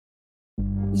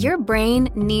Your brain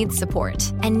needs support,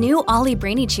 and new Ollie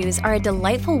Brainy Chews are a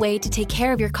delightful way to take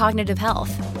care of your cognitive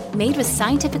health. Made with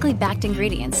scientifically backed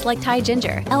ingredients like Thai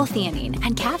ginger, L-theanine,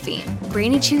 and caffeine,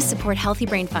 Brainy Chews support healthy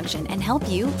brain function and help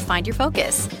you find your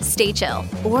focus, stay chill,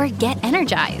 or get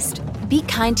energized. Be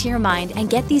kind to your mind and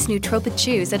get these nootropic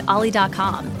chews at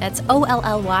ollie.com. That's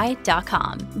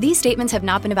OLLY.com. These statements have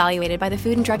not been evaluated by the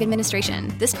Food and Drug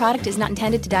Administration. This product is not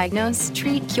intended to diagnose,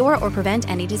 treat, cure, or prevent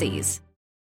any disease.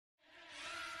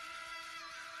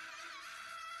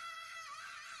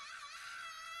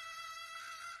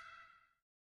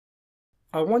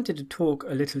 I wanted to talk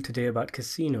a little today about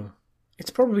Casino.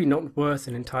 It's probably not worth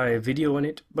an entire video on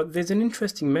it, but there's an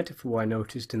interesting metaphor I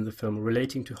noticed in the film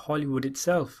relating to Hollywood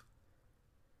itself.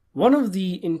 One of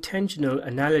the intentional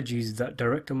analogies that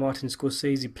director Martin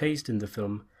Scorsese placed in the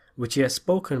film, which he has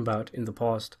spoken about in the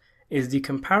past, is the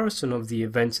comparison of the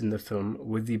events in the film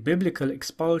with the biblical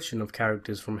expulsion of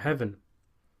characters from heaven.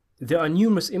 There are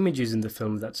numerous images in the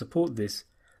film that support this,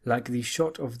 like the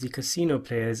shot of the casino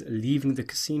players leaving the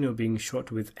casino being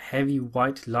shot with heavy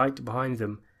white light behind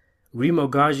them, Remo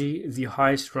Gaji, the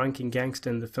highest ranking gangster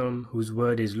in the film whose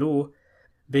word is law,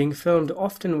 being filmed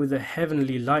often with a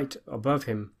heavenly light above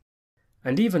him,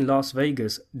 and even Las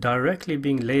Vegas directly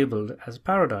being labelled as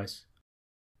paradise.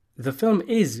 The film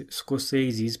is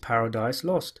Scorsese's Paradise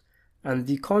Lost, and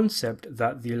the concept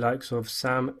that the likes of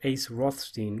Sam Ace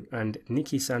Rothstein and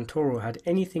Nicky Santoro had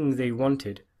anything they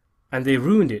wanted, and they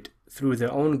ruined it through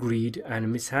their own greed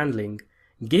and mishandling,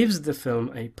 gives the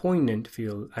film a poignant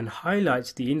feel and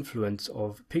highlights the influence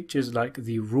of pictures like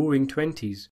the Roaring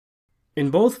Twenties. In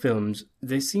both films,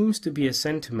 there seems to be a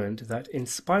sentiment that in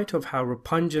spite of how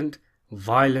repugnant,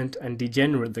 violent and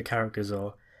degenerate the characters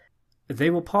are, they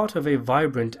were part of a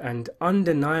vibrant and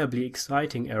undeniably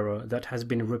exciting era that has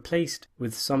been replaced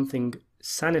with something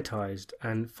sanitized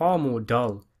and far more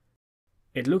dull.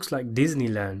 It looks like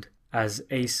Disneyland, as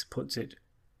Ace puts it,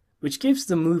 which gives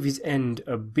the movie's end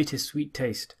a bittersweet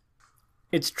taste.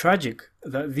 It's tragic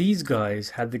that these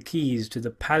guys had the keys to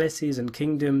the palaces and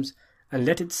kingdoms and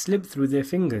let it slip through their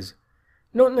fingers.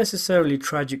 Not necessarily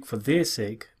tragic for their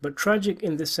sake, but tragic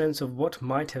in the sense of what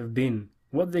might have been,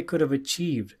 what they could have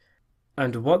achieved,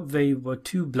 and what they were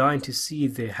too blind to see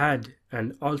they had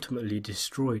and ultimately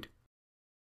destroyed.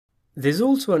 There's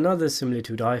also another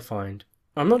similitude I find.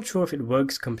 I'm not sure if it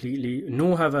works completely,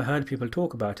 nor have I heard people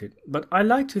talk about it, but I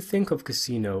like to think of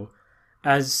Casino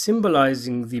as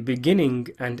symbolizing the beginning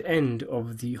and end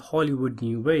of the Hollywood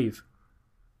New Wave.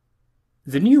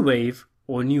 The New Wave,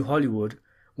 or New Hollywood,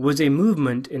 was a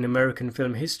movement in American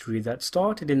film history that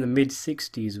started in the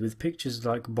mid-60s with pictures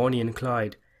like Bonnie and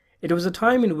Clyde. It was a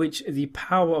time in which the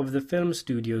power of the film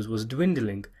studios was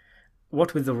dwindling,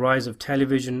 what with the rise of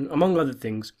television, among other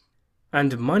things,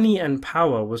 and money and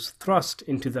power was thrust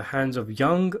into the hands of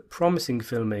young, promising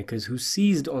filmmakers who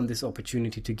seized on this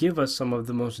opportunity to give us some of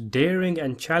the most daring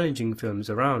and challenging films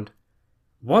around.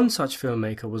 One such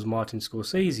filmmaker was Martin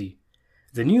Scorsese.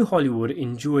 The New Hollywood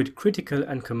enjoyed critical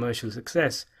and commercial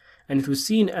success, and it was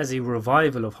seen as a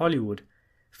revival of Hollywood.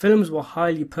 Films were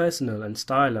highly personal and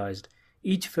stylized,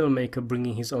 each filmmaker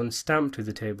bringing his own stamp to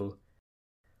the table.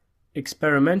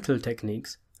 Experimental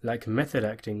techniques, like method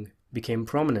acting, became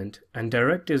prominent, and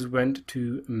directors went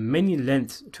to many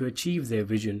lengths to achieve their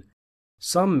vision,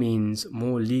 some means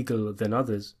more legal than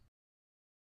others.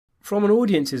 From an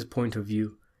audience's point of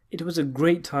view, it was a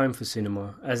great time for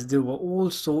cinema, as there were all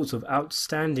sorts of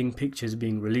outstanding pictures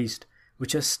being released,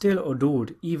 which are still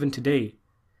adored even today.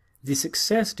 The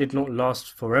success did not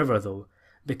last forever though,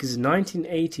 because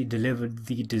 1980 delivered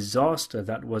the disaster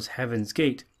that was Heaven's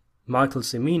Gate, Michael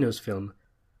Cimino's film,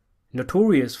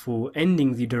 notorious for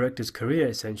ending the director's career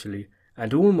essentially,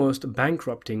 and almost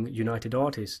bankrupting United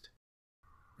Artists.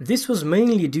 This was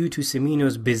mainly due to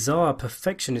Cimino's bizarre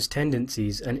perfectionist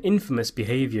tendencies and infamous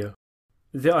behaviour.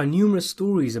 There are numerous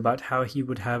stories about how he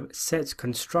would have sets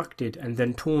constructed and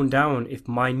then torn down if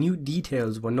minute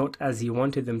details were not as he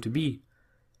wanted them to be,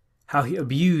 how he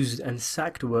abused and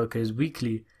sacked workers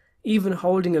weekly, even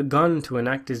holding a gun to an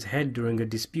actor's head during a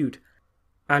dispute,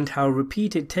 and how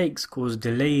repeated takes caused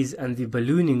delays and the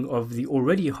ballooning of the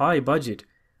already high budget,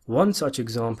 one such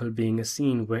example being a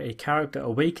scene where a character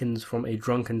awakens from a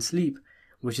drunken sleep,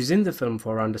 which is in the film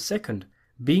for around a second,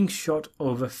 being shot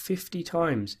over 50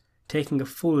 times, taking a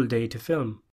full day to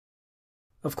film.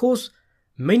 Of course,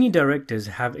 many directors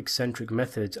have eccentric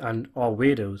methods and are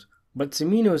weirdos, but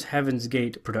Cimino's Heaven's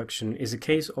Gate production is a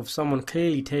case of someone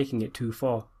clearly taking it too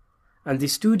far, and the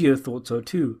studio thought so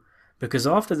too, because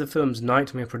after the film's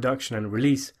nightmare production and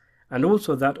release, and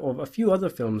also that of a few other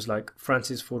films like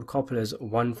Francis Ford Coppola's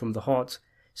One from the Hearts,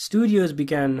 studios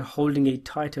began holding a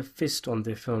tighter fist on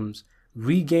their films,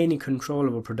 regaining control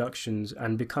over productions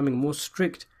and becoming more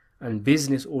strict and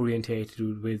business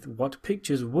orientated with what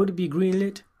pictures would be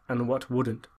greenlit and what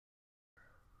wouldn't.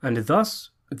 And thus,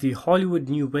 the Hollywood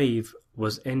New Wave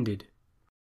was ended.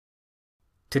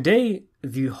 Today,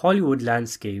 the Hollywood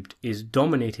landscape is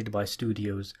dominated by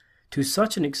studios. To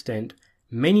such an extent,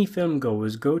 many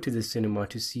filmgoers go to the cinema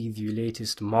to see the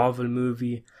latest Marvel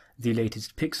movie, the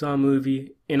latest Pixar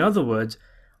movie. In other words,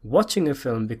 watching a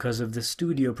film because of the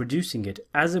studio producing it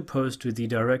as opposed to the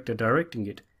director directing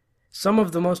it. Some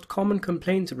of the most common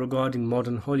complaints regarding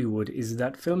modern Hollywood is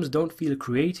that films don't feel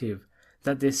creative,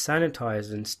 that they're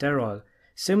sanitized and sterile,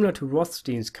 similar to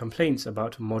Rothstein's complaints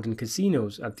about modern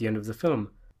casinos at the end of the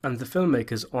film, and the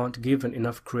filmmakers aren't given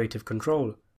enough creative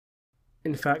control.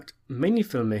 In fact, many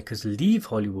filmmakers leave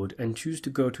Hollywood and choose to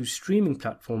go to streaming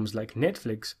platforms like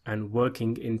Netflix and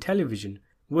working in television,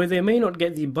 where they may not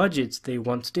get the budgets they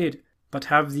once did, but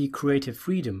have the creative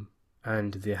freedom,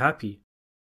 and they're happy.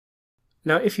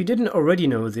 Now, if you didn't already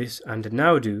know this and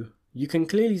now do, you can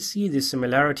clearly see the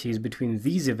similarities between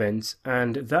these events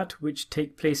and that which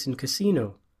take place in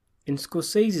Casino. In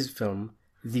Scorsese's film,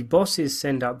 the bosses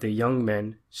send out their young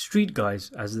men, street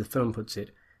guys as the film puts it,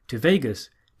 to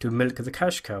Vegas to milk the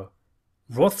cash cow.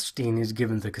 Rothstein is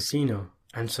given the casino,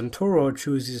 and Santoro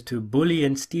chooses to bully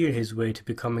and steer his way to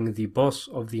becoming the boss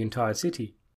of the entire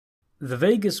city. The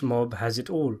Vegas mob has it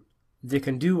all. They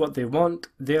can do what they want,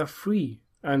 they are free,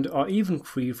 and are even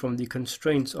free from the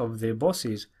constraints of their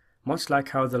bosses, much like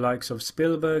how the likes of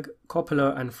Spielberg,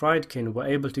 Coppola and Friedkin were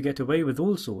able to get away with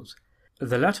all sorts,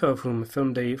 the latter of whom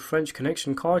filmed a French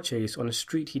Connection car chase on a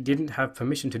street he didn't have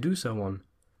permission to do so on,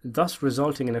 thus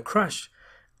resulting in a crash,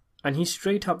 and he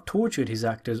straight up tortured his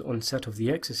actors on set of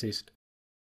The Exorcist.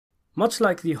 Much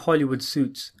like the Hollywood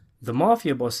suits, the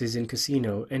mafia bosses in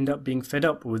Casino end up being fed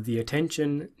up with the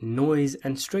attention, noise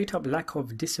and straight up lack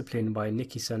of discipline by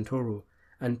Nicky Santoro,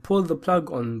 and pull the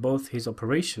plug on both his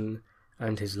operation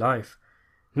and his life,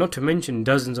 not to mention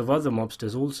dozens of other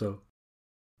mobsters also.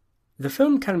 The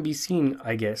film can be seen,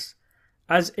 I guess,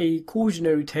 as a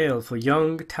cautionary tale for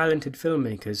young, talented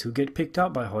filmmakers who get picked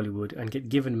up by Hollywood and get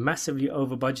given massively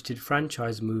over-budgeted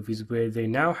franchise movies where they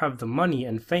now have the money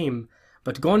and fame,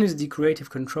 but gone is the creative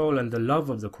control and the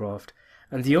love of the craft,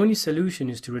 and the only solution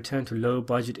is to return to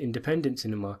low-budget independent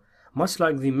cinema, much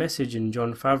like the message in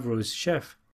Jon Favreau's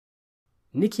Chef.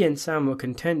 Nicky and Sam were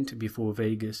content before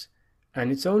Vegas,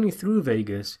 and it's only through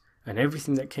Vegas and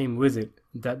everything that came with it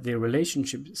that their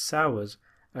relationship sours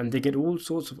and they get all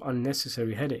sorts of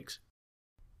unnecessary headaches.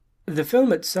 The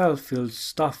film itself feels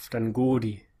stuffed and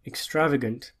gaudy,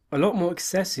 extravagant, a lot more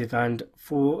excessive and,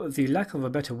 for the lack of a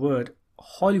better word,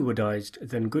 Hollywoodized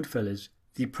than Goodfellas,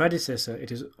 the predecessor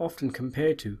it is often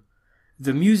compared to.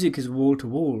 The music is wall to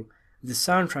wall, the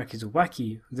soundtrack is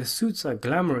wacky, the suits are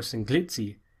glamorous and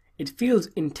glitzy. It feels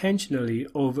intentionally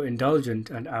overindulgent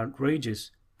and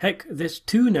outrageous. Heck, there's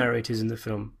 2 narrators in the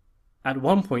film. At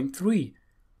one point 3.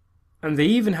 And they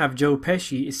even have Joe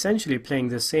Pesci essentially playing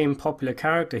the same popular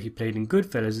character he played in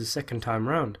Goodfellas the second time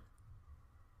round.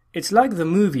 It's like the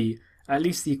movie, at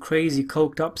least the crazy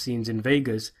coked up scenes in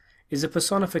Vegas, is a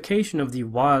personification of the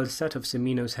wild set of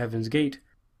Cimino's Heaven's Gate,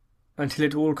 until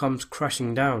it all comes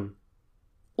crashing down.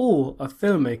 Or a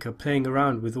filmmaker playing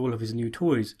around with all of his new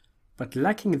toys, but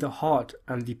lacking the heart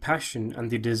and the passion and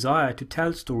the desire to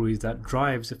tell stories that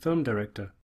drives a film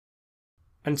director.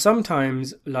 And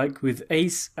sometimes, like with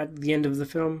Ace at the end of the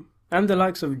film, and the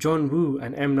likes of John Woo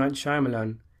and M. Night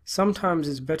Shyamalan, sometimes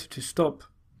it's better to stop,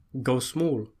 go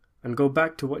small, and go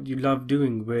back to what you love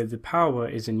doing where the power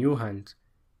is in your hands.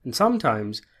 And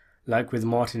sometimes, like with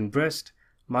Martin Brest,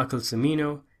 Michael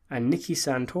Cimino, and Nicky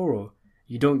Santoro,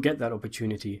 you don't get that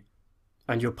opportunity,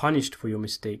 and you're punished for your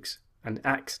mistakes, and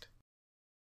axed.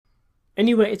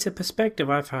 Anyway, it's a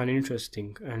perspective I found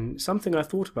interesting, and something I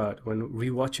thought about when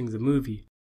rewatching the movie.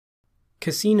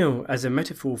 Casino as a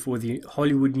metaphor for the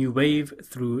Hollywood New Wave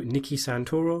through Nicky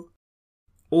Santoro,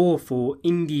 or for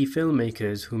indie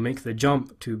filmmakers who make the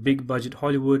jump to big budget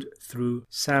Hollywood through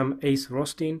Sam Ace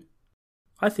Rothstein.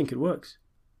 I think it works.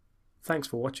 Thanks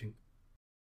for watching.